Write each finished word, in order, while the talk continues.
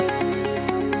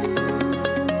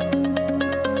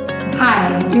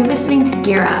Hi, you're listening to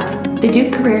Gear Up, the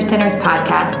Duke Career Center's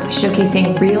podcast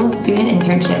showcasing real student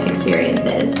internship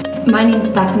experiences. My name's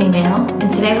Stephanie Mail, and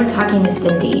today we're talking to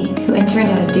Cindy, who interned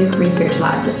at a Duke Research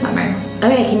Lab this summer.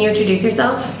 Okay, can you introduce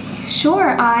yourself?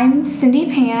 Sure, I'm Cindy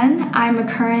Pan. I'm a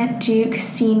current Duke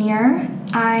senior.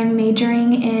 I'm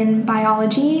majoring in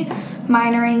biology,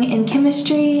 minoring in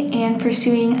chemistry, and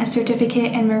pursuing a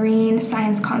certificate in marine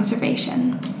science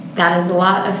conservation. That is a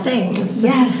lot of things.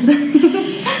 Yes.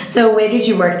 So where did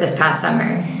you work this past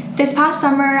summer? This past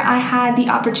summer, I had the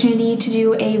opportunity to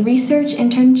do a research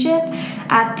internship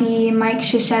at the Mike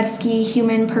Krzyzewski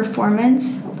Human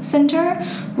Performance Center,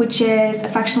 which is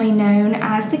affectionately known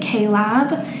as the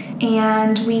K-Lab.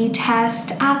 And we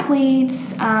test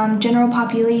athletes, general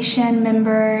population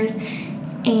members,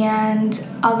 and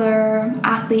other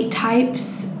athlete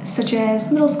types, such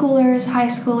as middle schoolers, high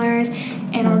schoolers,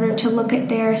 in order to look at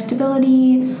their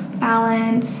stability,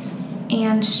 balance,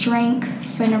 and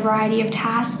strength in a variety of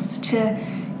tasks to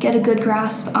get a good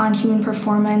grasp on human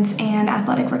performance and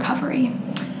athletic recovery.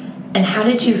 And how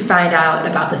did you find out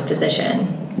about this position?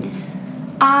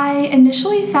 I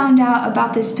initially found out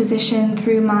about this position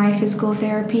through my physical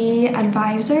therapy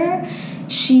advisor.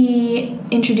 She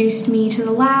introduced me to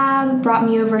the lab, brought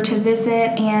me over to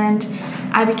visit, and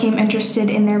I became interested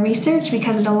in their research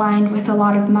because it aligned with a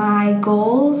lot of my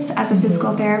goals as a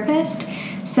physical therapist.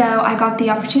 So I got the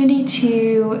opportunity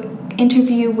to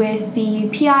interview with the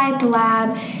PI at the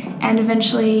lab and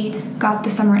eventually got the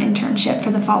summer internship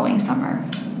for the following summer.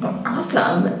 Oh,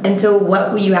 awesome. And so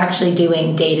what were you actually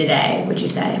doing day to day, would you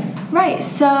say? Right,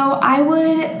 so I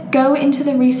would go into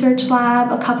the research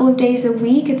lab a couple of days a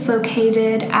week. It's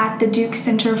located at the Duke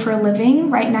Center for Living,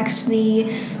 right next to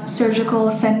the Surgical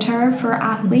Center for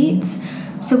Athletes.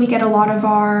 So we get a lot of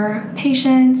our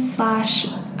patients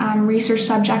 / research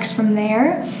subjects from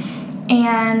there.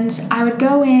 And I would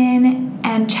go in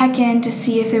and check in to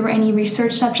see if there were any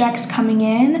research subjects coming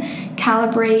in,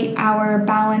 calibrate our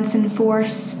balance and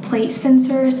force plate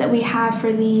sensors that we have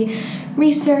for the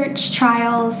research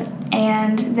trials,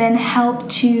 and then help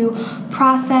to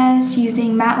process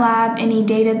using MATLAB any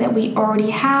data that we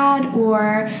already had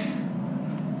or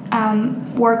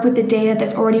work with the data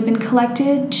that's already been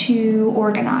collected to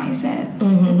organize it.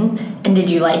 Mm-hmm. And did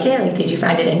you like it? Like, did you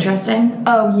find it interesting?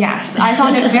 Oh, yes. I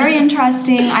found it very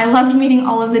interesting. I loved meeting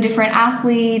all of the different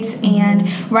athletes and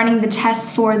running the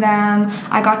tests for them.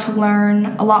 I got to learn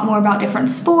a lot more about different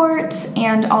sports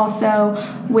and also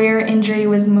where injury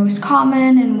was most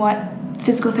common and what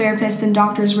physical therapists and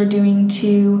doctors were doing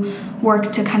to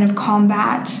work to kind of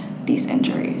combat these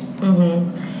injuries.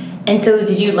 Mm-hmm. And so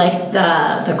did you like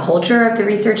the culture of the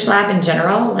research lab in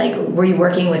general? Like, were you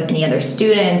working with any other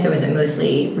students, or was it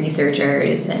mostly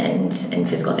researchers and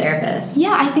physical therapists?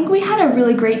 Yeah, I think we had a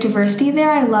really great diversity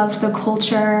there. I loved the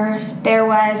culture. There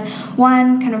was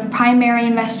one kind of primary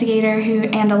investigator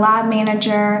and a lab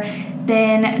manager.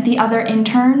 Then the other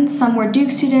interns, some were Duke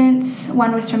students,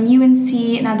 one was from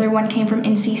UNC, another one came from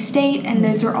NC State, and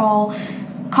those were all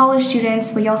college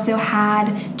students. We also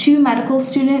had 2 medical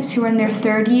students who were in their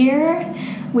 3rd year,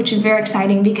 which is very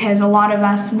exciting because a lot of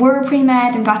us were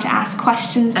pre-med and got to ask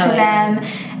questions to them.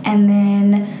 And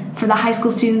then for the high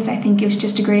school students, I think it was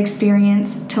just a great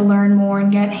experience to learn more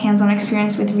and get hands-on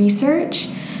experience with research.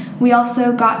 We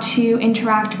also got to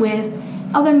interact with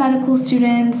other medical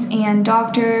students and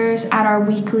doctors at our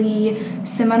weekly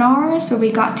seminars where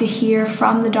we got to hear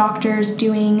from the doctors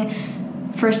doing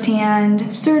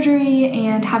firsthand surgery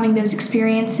and having those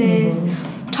experiences,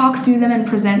 talk through them and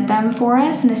present them for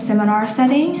us in a seminar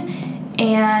setting,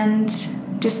 and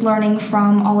just learning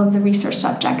from all of the research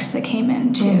subjects that came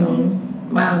in too.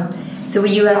 Wow. So were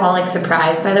you at all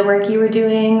surprised by the work you were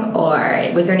doing,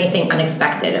 or was there anything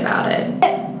unexpected about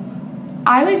it?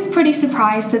 I was pretty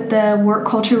surprised that the work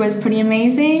culture was pretty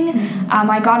amazing.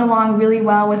 I got along really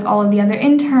well with all of the other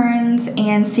interns,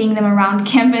 and seeing them around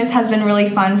campus has been really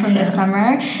fun from this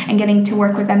summer, and getting to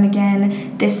work with them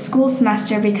again this school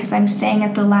semester because I'm staying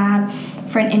at the lab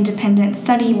for an independent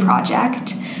study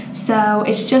project. So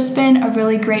it's just been a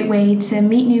really great way to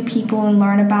meet new people and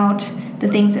learn about the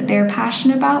things that they're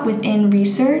passionate about within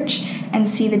research and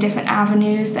see the different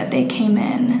avenues that they came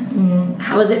in.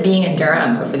 How was it being in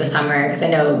Durham over the summer? Because I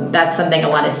know that's something a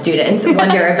lot of students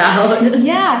wonder about.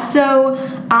 Yeah, so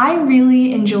I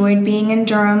really enjoyed being in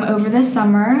Durham over the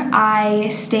summer. I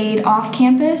stayed off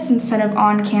campus instead of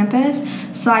on campus,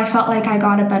 so I felt like I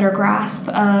got a better grasp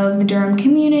of the Durham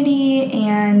community,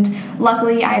 and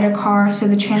luckily I had a car, so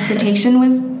the transportation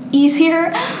was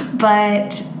easier,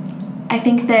 but I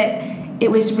think that it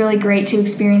was really great to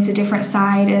experience a different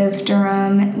side of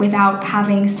Durham without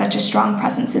having such a strong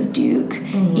presence of Duke,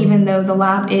 even though the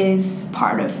lab is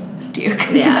part of Duke.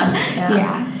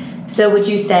 Yeah. So would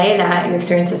you say that your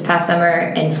experience this past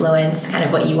summer influenced kind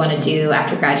of what you want to do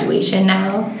after graduation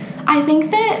now? I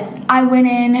think that I went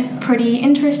in pretty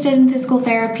interested in physical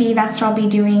therapy. That's what I'll be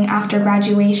doing after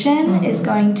graduation, is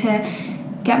going to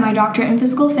get my doctorate in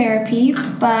physical therapy.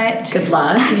 But good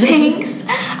luck. Thanks.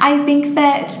 I think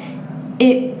that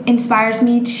it inspires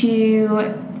me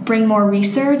to bring more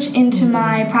research into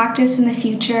my practice in the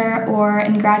future or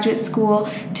in graduate school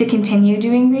to continue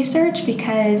doing research,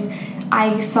 because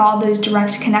I saw those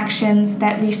direct connections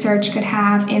that research could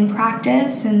have in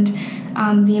practice and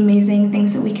the amazing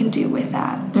things that we can do with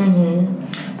that.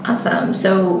 Awesome.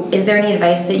 So is there any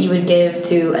advice that you would give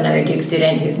to another Duke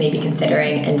student who's maybe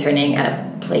considering interning at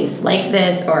a place like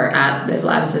this or at this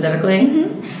lab specifically?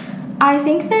 I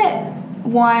think that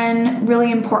one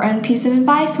really important piece of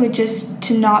advice would just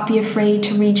to not be afraid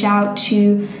to reach out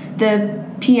to the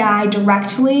PI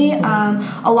directly.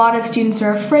 A lot of students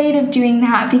are afraid of doing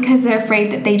that because they're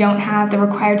afraid that they don't have the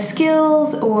required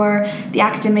skills or the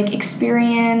academic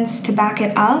experience to back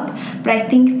it up. But I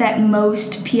think that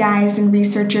most PIs and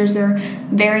researchers are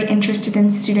very interested in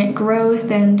student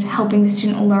growth and helping the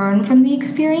student learn from the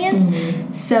experience.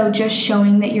 So just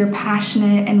showing that you're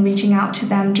passionate and reaching out to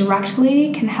them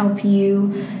directly can help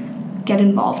you get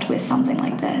involved with something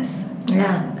like this.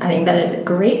 Yeah, I think that is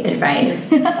great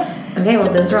advice. Okay,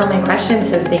 well, those are all my questions,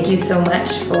 so thank you so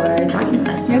much for talking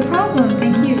to us. No problem.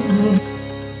 Thank you.